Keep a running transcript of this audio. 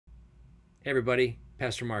Hey everybody,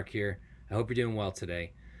 Pastor Mark here. I hope you're doing well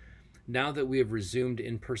today. Now that we have resumed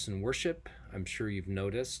in-person worship, I'm sure you've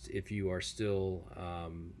noticed, if you are still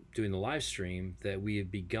doing the live stream, that we have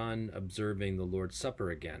begun observing the Lord's Supper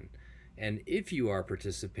again. And if you are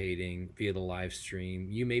participating via the live stream,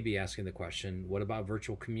 you may be asking the question, what about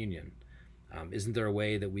virtual communion? Isn't there a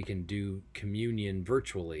way that we can do communion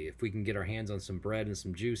virtually? If we can get our hands on some bread and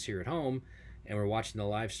some juice here at home and we're watching the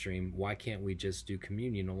live stream, why can't we just do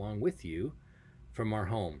communion along with you from our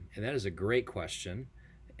home? And that is a great question,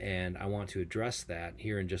 and I want to address that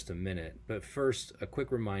here in just a minute. But first, a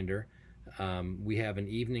quick reminder, we have an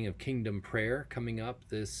evening of kingdom prayer coming up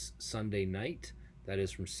this Sunday night. That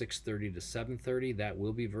is from 6:30 to 7:30. That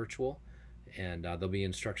will be virtual, and there'll be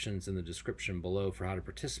instructions in the description below for how to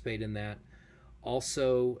participate in that.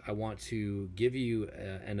 Also, I want to give you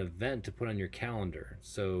an event to put on your calendar.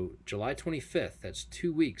 So July 25th, that's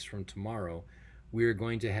 2 weeks from tomorrow, we are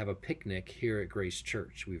going to have a picnic here at Grace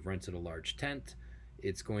Church. We've rented a large tent.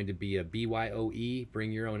 It's going to be a BYOE,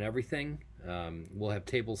 bring your own everything. We'll have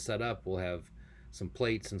tables set up. We'll have some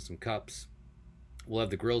plates and some cups. We'll have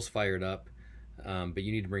the grills fired up, but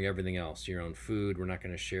you need to bring everything else, your own food. We're not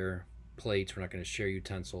going to share plates. We're not going to share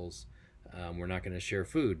utensils. We're not going to share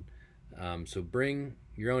food. So bring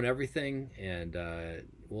your own everything, and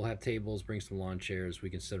we'll have tables, bring some lawn chairs. We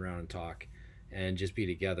can sit around and talk and just be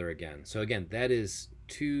together again. So again, that is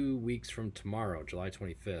 2 weeks from tomorrow, July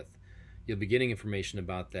 25th. You'll be getting information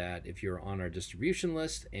about that if you're on our distribution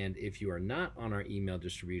list, and if you are not on our email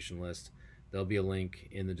distribution list, there'll be a link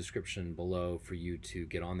in the description below for you to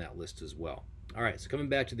get on that list as well. All right, so coming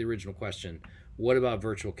back to the original question, what about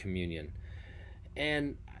virtual communion?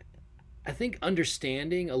 And I think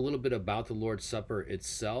understanding a little bit about the Lord's Supper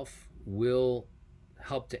itself will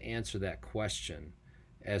help to answer that question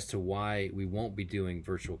as to why we won't be doing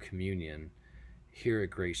virtual communion here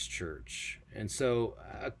at Grace Church. And so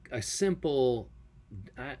a simple,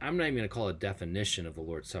 I'm not even going to call it a definition of the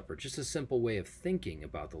Lord's Supper, just a simple way of thinking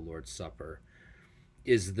about the Lord's Supper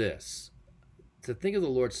is this: to think of the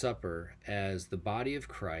Lord's Supper as the body of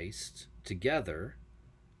Christ together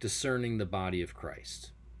discerning the body of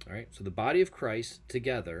Christ. All right, so the body of Christ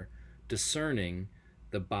together discerning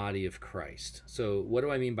the body of Christ. So what do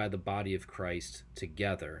I mean by the body of Christ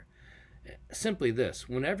together? Simply this: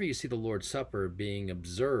 whenever you see the Lord's Supper being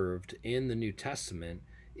observed in the New Testament,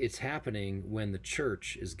 it's happening when the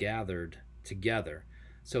church is gathered together.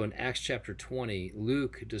 So in Acts chapter 20,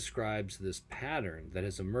 Luke describes this pattern that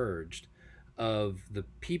has emerged of the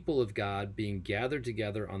people of God being gathered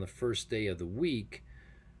together on the first day of the week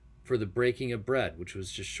for the breaking of bread, which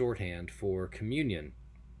was just shorthand for communion.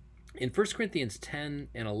 In 1 Corinthians 10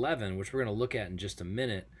 and 11, which we're going to look at in just a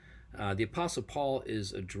minute, the Apostle Paul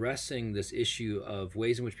is addressing this issue of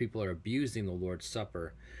ways in which people are abusing the Lord's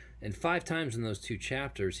Supper. And 5 times in those 2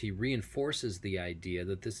 chapters, he reinforces the idea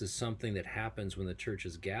that this is something that happens when the church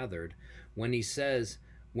is gathered, when he says,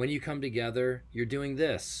 when you come together, you're doing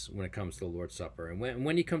this when it comes to the Lord's Supper. And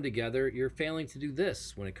when you come together, you're failing to do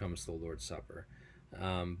this when it comes to the Lord's Supper.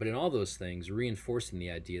 But in all those things, reinforcing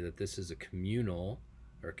the idea that this is a communal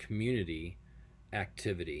or community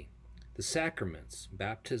activity. The sacraments,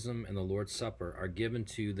 baptism and the Lord's Supper, are given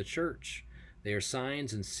to the church. They are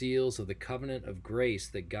signs and seals of the covenant of grace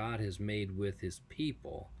that God has made with his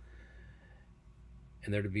people,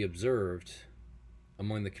 and they're to be observed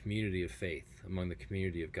among the community of faith, among the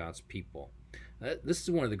community of God's people. This is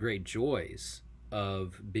one of the great joys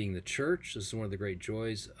of being the church. This is one of the great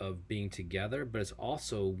joys of being together, but it's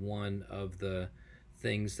also one of the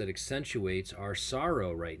things that accentuates our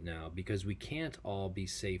sorrow right now, because we can't all be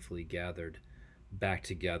safely gathered back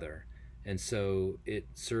together. And so it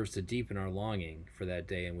serves to deepen our longing for that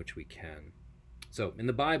day in which we can. So in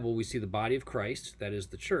the Bible, we see the body of Christ, that is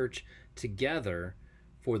the church, together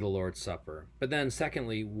for the Lord's Supper. But then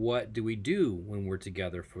secondly, what do we do when we're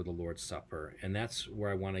together for the Lord's Supper? And that's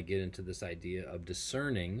where I want to get into this idea of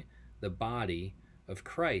discerning the body of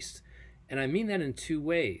Christ. And I mean that in 2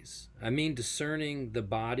 ways. I mean discerning the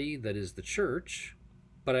body that is the church,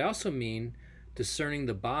 but I also mean discerning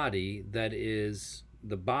the body that is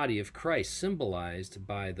the body of Christ, symbolized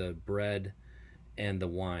by the bread and the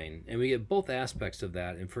wine. And we get both aspects of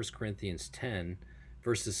that in 1 Corinthians 10,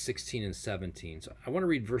 verses 16 and 17. So I want to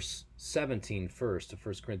read verse 17 first of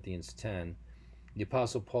 1 Corinthians 10. The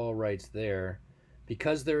Apostle Paul writes there,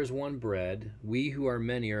 "Because there is one bread, we who are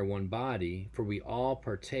many are one body, for we all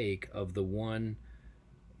partake of the one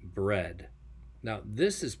bread." Now,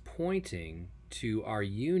 this is pointing to our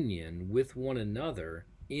union with one another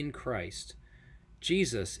in Christ.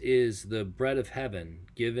 Jesus is the bread of heaven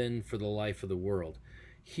given for the life of the world.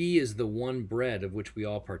 He is the one bread of which we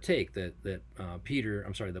all partake, that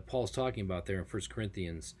Paul's talking about there in 1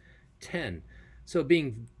 Corinthians 10. So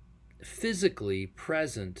being physically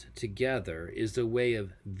present together is a way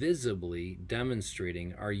of visibly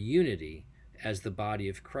demonstrating our unity as the body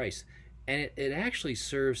of Christ. And it actually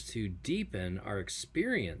serves to deepen our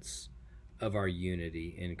experience of our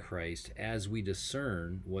unity in Christ as we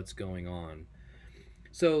discern what's going on.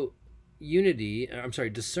 So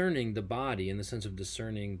discerning the body in the sense of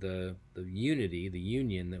discerning the unity, the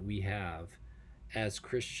union that we have as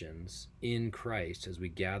Christians in Christ as we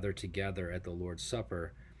gather together at the Lord's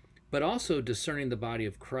Supper, but also discerning the body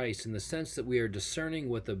of Christ in the sense that we are discerning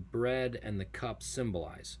what the bread and the cup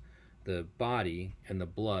symbolize, the body and the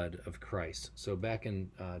blood of Christ. So back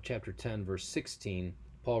in chapter 10, verse 16,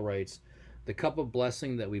 Paul writes, "The cup of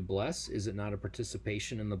blessing that we bless, is it not a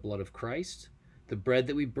participation in the blood of Christ? The bread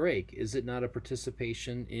that we break, is it not a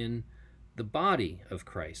participation in the body of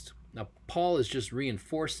Christ?" Now, Paul is just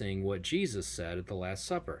reinforcing what Jesus said at the Last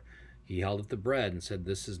Supper. He held up the bread and said,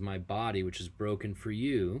 "This is my body, which is broken for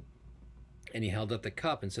you." And he held up the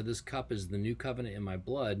cup and said, "This cup is the new covenant in my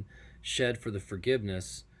blood, shed for the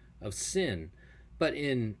forgiveness of sin." But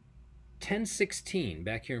in 10:16,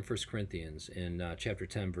 back here in 1 Corinthians, in chapter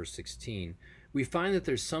 10, verse 16, we find that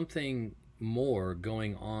there's something more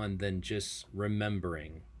going on than just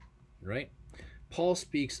remembering, right? Paul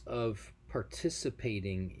speaks of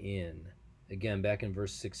participating in. Again, back in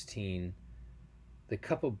verse 16, "The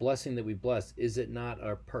cup of blessing that we bless, is it not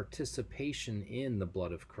our participation in the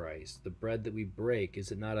blood of Christ? The bread that we break,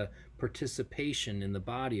 is it not a participation in the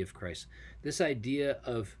body of Christ?" This idea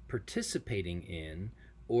of participating in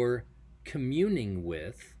or communing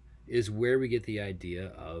with is where we get the idea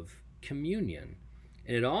of communion.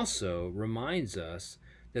 And it also reminds us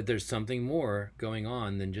that there's something more going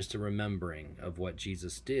on than just a remembering of what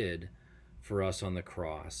Jesus did for us on the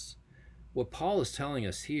cross. What Paul is telling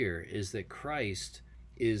us here is that Christ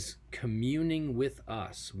is communing with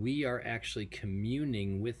us. We are actually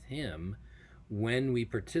communing with him when we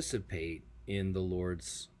participate in the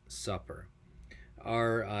Lord's Supper.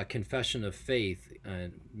 Our confession of faith,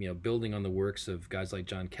 building on the works of guys like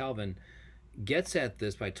John Calvin, gets at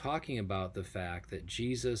this by talking about the fact that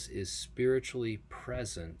Jesus is spiritually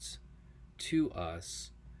present to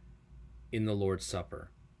us in the Lord's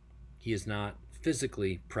Supper. He is not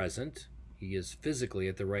physically present. He is physically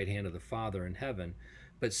at the right hand of the Father in heaven.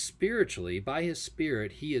 But spiritually, by his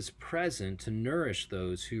Spirit, he is present to nourish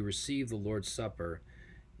those who receive the Lord's Supper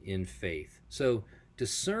in faith. So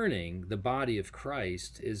discerning the body of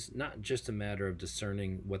Christ is not just a matter of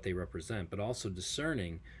discerning what they represent, but also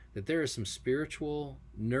discerning that there is some spiritual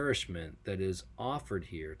nourishment that is offered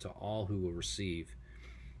here to all who will receive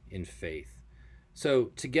in faith. So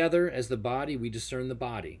together as the body, we discern the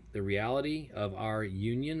body, the reality of our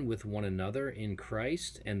union with one another in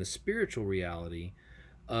Christ, and the spiritual reality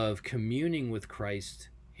of communing with Christ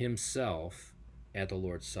himself at the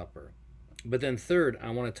Lord's Supper. But then third, I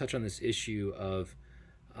want to touch on this issue of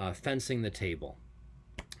fencing the table.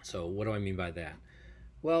 So what do I mean by that?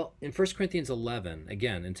 Well, in 1 Corinthians 11,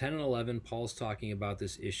 again, in 10 and 11, Paul's talking about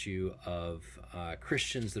this issue of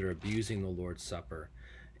Christians that are abusing the Lord's Supper.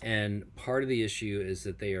 And part of the issue is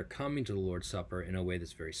that they are coming to the Lord's Supper in a way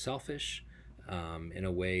that's very selfish, in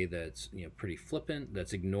a way that's pretty flippant,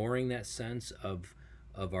 that's ignoring that sense of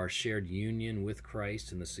our shared union with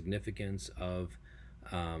Christ and the significance of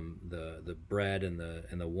the bread and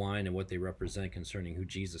the wine and what they represent concerning who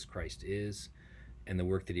Jesus Christ is and the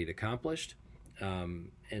work that he'd accomplished. And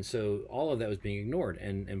so all of that was being ignored,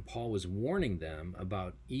 and Paul was warning them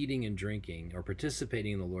about eating and drinking or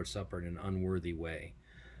participating in the Lord's Supper in an unworthy way.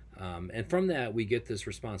 And from that, we get this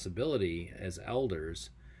responsibility as elders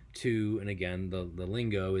to, and again, the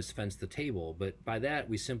lingo is fence the table, but by that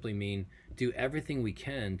we simply mean do everything we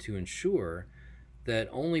can to ensure that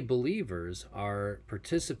only believers are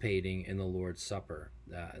participating in the Lord's Supper.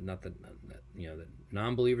 Not that that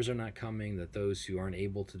non-believers are not coming, that those who aren't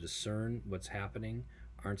able to discern what's happening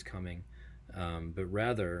aren't coming, but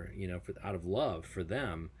rather, out of love for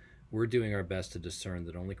them, we're doing our best to discern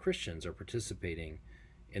that only Christians are participating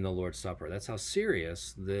in the Lord's Supper. That's how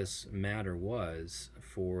serious this matter was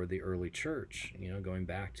for the early church, going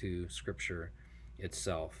back to Scripture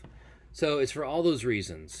itself. So it's for all those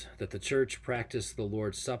reasons that the church practiced the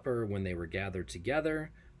Lord's Supper when they were gathered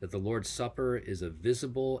together, that the Lord's Supper is a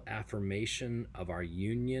visible affirmation of our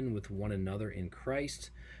union with one another in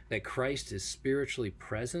Christ, that Christ is spiritually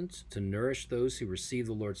present to nourish those who receive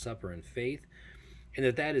the Lord's Supper in faith, and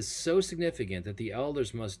that is so significant that the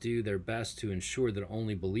elders must do their best to ensure that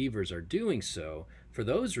only believers are doing so for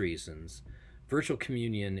those reasons. Virtual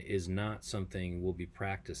communion is not something we'll be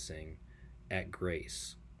practicing at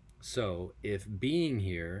Grace. So if being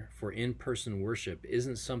here for in-person worship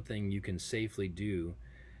isn't something you can safely do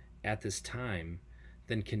at this time,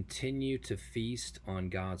 then continue to feast on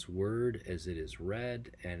God's word as it is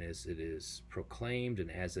read and as it is proclaimed and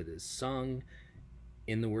as it is sung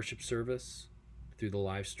in the worship service through the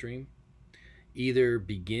live stream. Either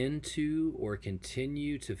begin to or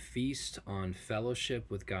continue to feast on fellowship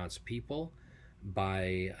with God's people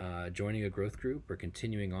by joining a growth group or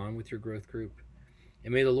continuing on with your growth group.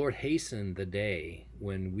 And may the Lord hasten the day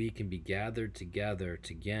when we can be gathered together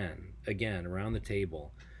again around the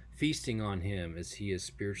table, feasting on him as he is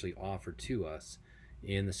spiritually offered to us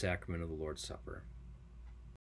in the sacrament of the Lord's Supper.